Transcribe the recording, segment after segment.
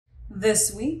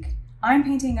This week, I'm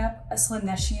painting up a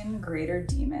Slaaneshian Greater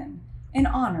Demon in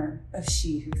honor of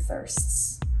She Who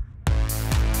Thirsts.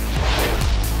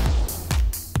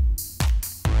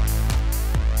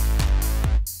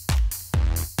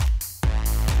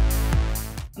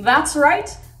 That's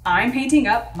right, I'm painting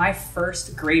up my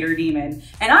first Greater Demon,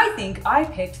 and I think I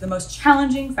picked the most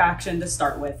challenging faction to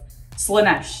start with,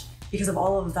 Slaanesh, because of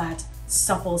all of that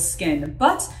supple skin.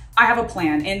 But I have a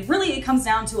plan, and really it comes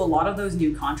down to a lot of those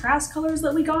new contrast colors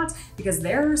that we got, because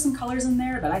there are some colors in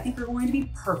there that I think are going to be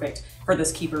perfect for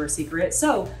this Keeper of Secret.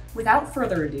 So without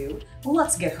further ado,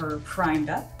 let's get her primed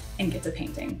up and get to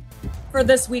painting. For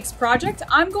this week's project,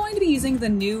 I'm going to be using the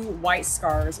new White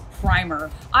Scars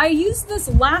primer. I used this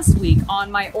last week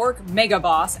on my Orc Mega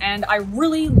Boss, and I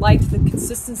really liked the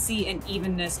consistency and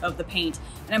evenness of the paint.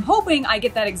 And I'm hoping I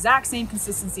get that exact same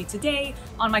consistency today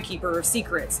on my Keeper of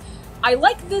Secrets. I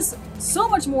like this so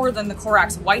much more than the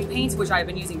Corax white paints, which I've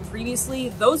been using previously.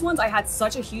 Those ones I had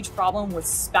such a huge problem with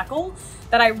speckle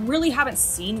that I really haven't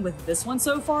seen with this one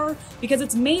so far, because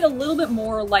it's made a little bit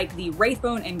more like the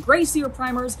Wraithbone and Greyseer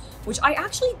primers, which I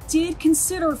actually did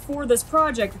consider for this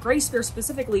project, Greyseer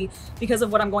specifically, because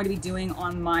of what I'm going to be doing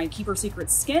on my Keeper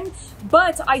Secret skin.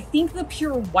 But I think the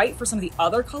pure white for some of the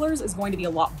other colors is going to be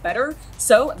a lot better,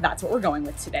 so that's what we're going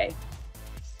with today.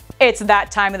 It's that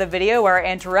time of the video where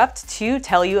I interrupt to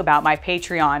tell you about my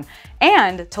Patreon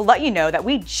and to let you know that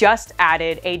we just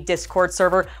added a Discord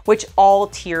server which all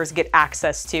tiers get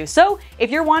access to. So if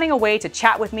you're wanting a way to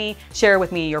chat with me, share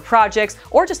with me your projects,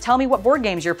 or just tell me what board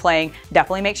games you're playing,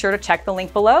 definitely make sure to check the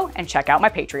link below and check out my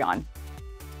Patreon.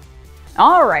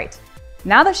 All right,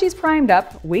 now that she's primed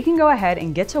up, we can go ahead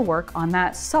and get to work on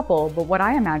that supple, but what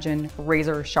I imagine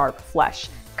razor sharp flesh,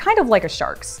 kind of like a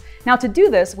shark's. Now to do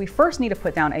this, we first need to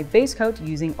put down a base coat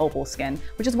using Opal skin,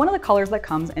 which is one of the colors that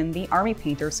comes in the Army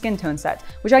Painter skin tone set,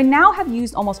 which I now have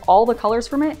used almost all the colors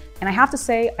from it, and I have to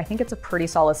say, I think it's a pretty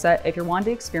solid set if you're wanting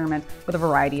to experiment with a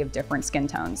variety of different skin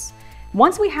tones.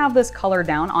 Once we have this color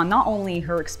down on not only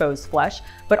her exposed flesh,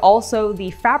 but also the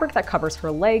fabric that covers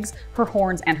her legs, her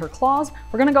horns, and her claws,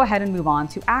 we're gonna go ahead and move on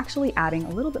to actually adding a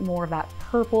little bit more of that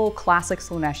purple classic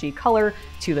Slaaneshi color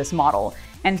to this model.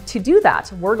 And to do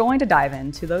that, we're going to dive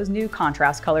into those new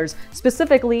contrast colors,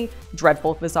 specifically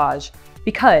Dreadful Visage,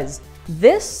 because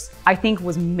this, I think,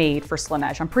 was made for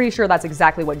Slaanesh. I'm pretty sure that's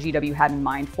exactly what GW had in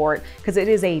mind for it, because it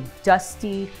is a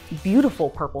dusty,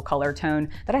 beautiful purple color tone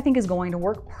that I think is going to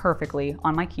work perfectly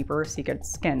on my Keeper of Secret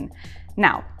skin.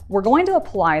 Now, we're going to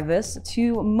apply this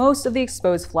to most of the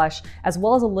exposed flesh, as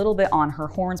well as a little bit on her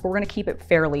horns, but we're going to keep it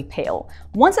fairly pale.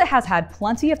 Once it has had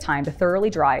plenty of time to thoroughly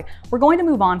dry, we're going to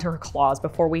move on to her claws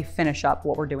before we finish up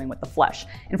what we're doing with the flesh.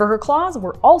 And for her claws,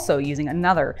 we're also using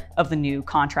another of the new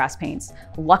contrast paints,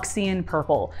 Luxion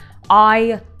Purple.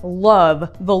 I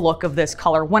love the look of this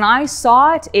color. When I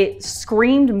saw it, it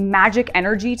screamed magic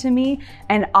energy to me,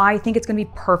 and I think it's gonna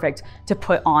be perfect to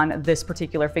put on this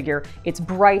particular figure. It's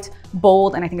bright,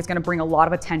 bold, and I think it's gonna bring a lot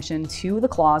of attention to the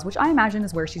claws, which I imagine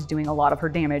is where she's doing a lot of her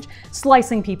damage,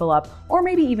 slicing people up, or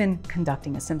maybe even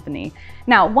conducting a symphony.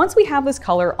 Now, once we have this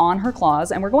color on her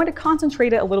claws, and we're going to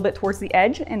concentrate it a little bit towards the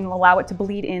edge and allow it to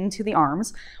bleed into the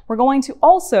arms, we're going to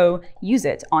also use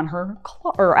it on her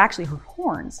her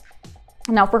horns.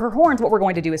 Now for her horns, what we're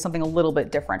going to do is something a little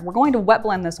bit different. We're going to wet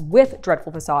blend this with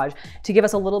Dreadful Visage to give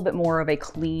us a little bit more of a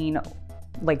clean,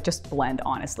 just blend,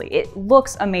 honestly. It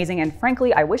looks amazing, and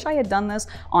frankly, I wish I had done this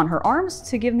on her arms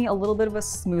to give me a little bit of a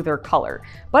smoother color.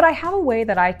 But I have a way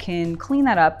that I can clean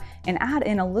that up and add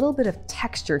in a little bit of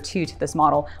texture too to this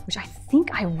model, which I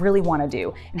think I really want to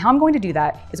do. And how I'm going to do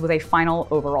that is with a final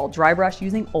overall dry brush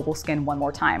using Opal skin one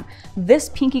more time. This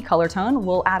pinky color tone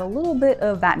will add a little bit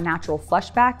of that natural flesh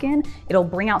back in. It'll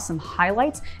bring out some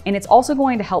highlights, and it's also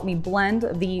going to help me blend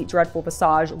the Dreadful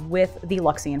Visage with the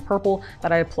Luxion Purple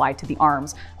that I applied to the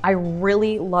arms. I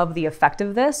really love the effect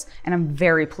of this, and I'm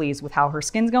very pleased with how her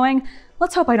skin's going.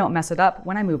 Let's hope I don't mess it up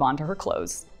when I move on to her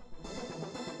clothes.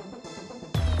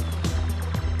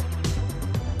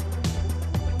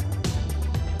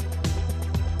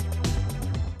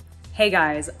 Hey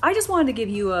guys, I just wanted to give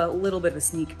you a little bit of a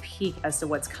sneak peek as to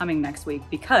what's coming next week,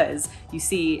 because you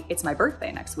see, it's my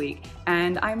birthday next week,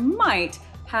 and I might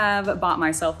have bought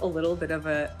myself a little bit of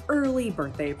an early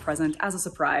birthday present as a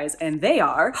surprise, and they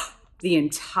are the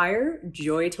entire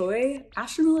Joy Toy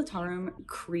Astra Militarum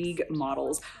Krieg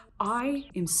models. I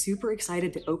am super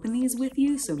excited to open these with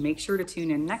you, so make sure to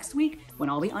tune in next week when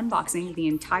I'll be unboxing the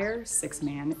entire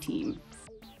 6-man team.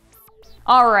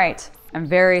 All right, I'm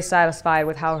very satisfied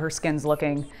with how her skin's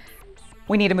looking.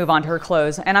 We need to move on to her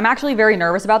clothes, and I'm actually very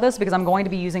nervous about this because I'm going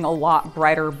to be using a lot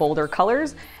brighter, bolder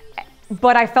colors.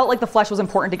 but I felt like the flesh was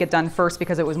important to get done first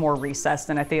because it was more recessed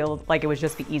and I feel like it would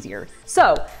just be easier.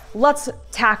 So let's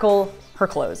tackle her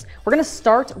clothes. We're gonna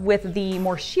start with the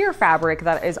more sheer fabric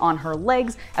that is on her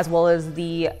legs, as well as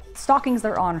the stockings that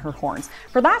are on her horns.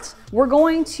 For that, we're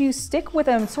going to stick with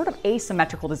a sort of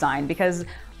asymmetrical design because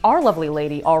our lovely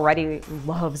lady already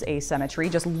loves asymmetry.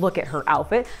 Just look at her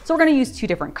outfit. So we're gonna use two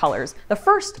different colors. The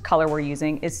first color we're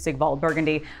using is Sigvald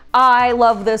Burgundy. I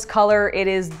love this color. It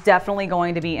is definitely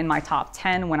going to be in my top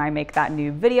 10 when I make that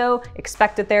new video.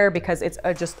 Expect it there because it's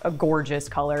just a gorgeous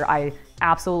color. I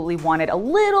absolutely wanted a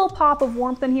little pop of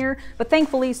warmth in here, but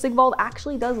thankfully Sigvald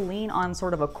actually does lean on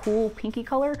sort of a cool pinky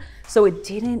color, so it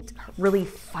didn't really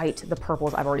fight the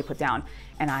purples I've already put down,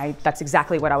 and that's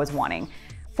exactly what I was wanting.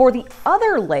 For the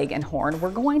other leg and horn, we're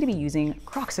going to be using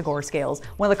Kroxigor scales,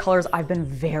 one of the colors I've been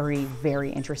very, very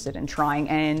interested in trying,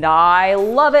 and I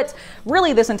love it.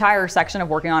 Really, this entire section of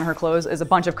working on her clothes is a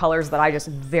bunch of colors that I just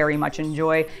very much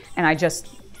enjoy, and I just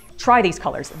try these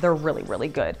colors. They're really, really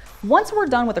good. Once we're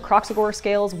done with the Kroxigor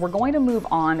scales, we're going to move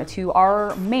on to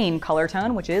our main color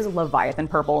tone, which is Leviathan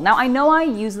purple. Now, I know I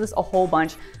used this a whole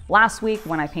bunch last week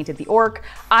when I painted the orc.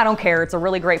 I don't care, it's a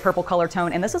really great purple color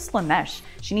tone, and this is Slaanesh.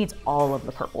 She needs all of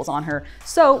the purples on her.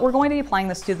 So we're going to be applying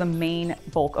this to the main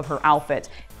bulk of her outfit.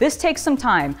 This takes some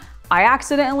time. I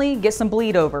accidentally get some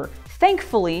bleed over.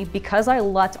 Thankfully, because I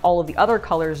let all of the other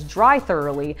colors dry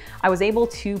thoroughly, I was able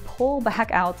to pull back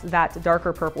out that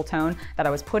darker purple tone that I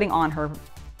was putting on her,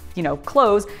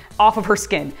 clothes off of her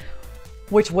skin,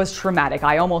 which was traumatic.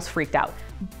 I almost freaked out.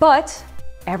 But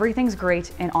everything's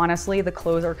great, and honestly, the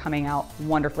clothes are coming out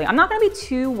wonderfully. I'm not gonna be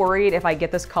too worried if I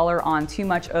get this color on too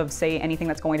much of, say, anything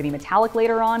that's going to be metallic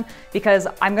later on, because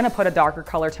I'm gonna put a darker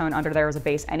color tone under there as a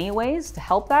base anyways to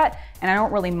help that, and I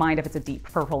don't really mind if it's a deep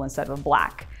purple instead of a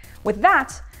black. With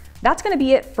that, that's gonna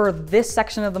be it for this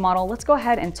section of the model. Let's go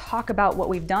ahead and talk about what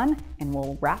we've done, and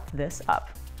we'll wrap this up.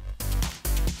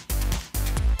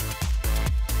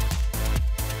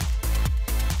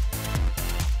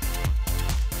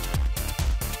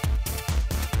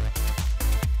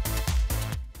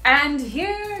 And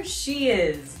here she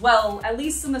is. Well, at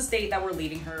least in the state that we're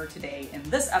leaving her today in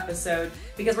this episode,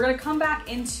 because we're gonna come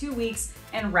back in 2 weeks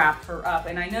and wrap her up.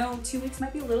 And I know 2 weeks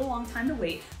might be a little long time to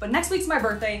wait, but next week's my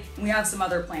birthday and we have some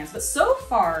other plans. But so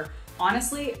far,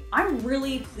 honestly, I'm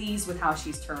really pleased with how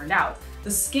she's turned out.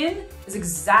 The skin is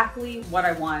exactly what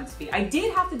I wanted it to be. I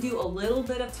did have to do a little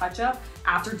bit of touch up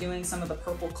after doing some of the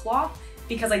purple cloth,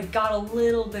 because I got a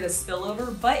little bit of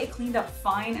spillover, but it cleaned up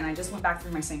fine and I just went back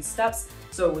through my same steps,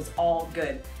 so it was all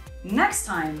good. Next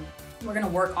time, we're gonna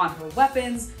work on her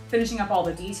weapons, finishing up all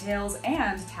the details,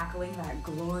 and tackling that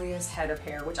glorious head of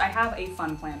hair, which I have a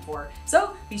fun plan for,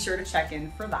 so be sure to check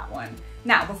in for that one.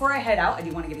 Now, before I head out, I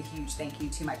do want to give a huge thank you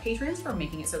to my patrons for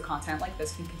making it so content like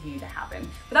this can continue to happen.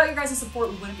 Without your guys' support,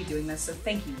 we wouldn't be doing this, so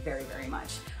thank you very, very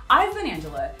much. I've been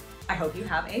Angela. I hope you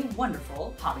have a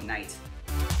wonderful hobby night.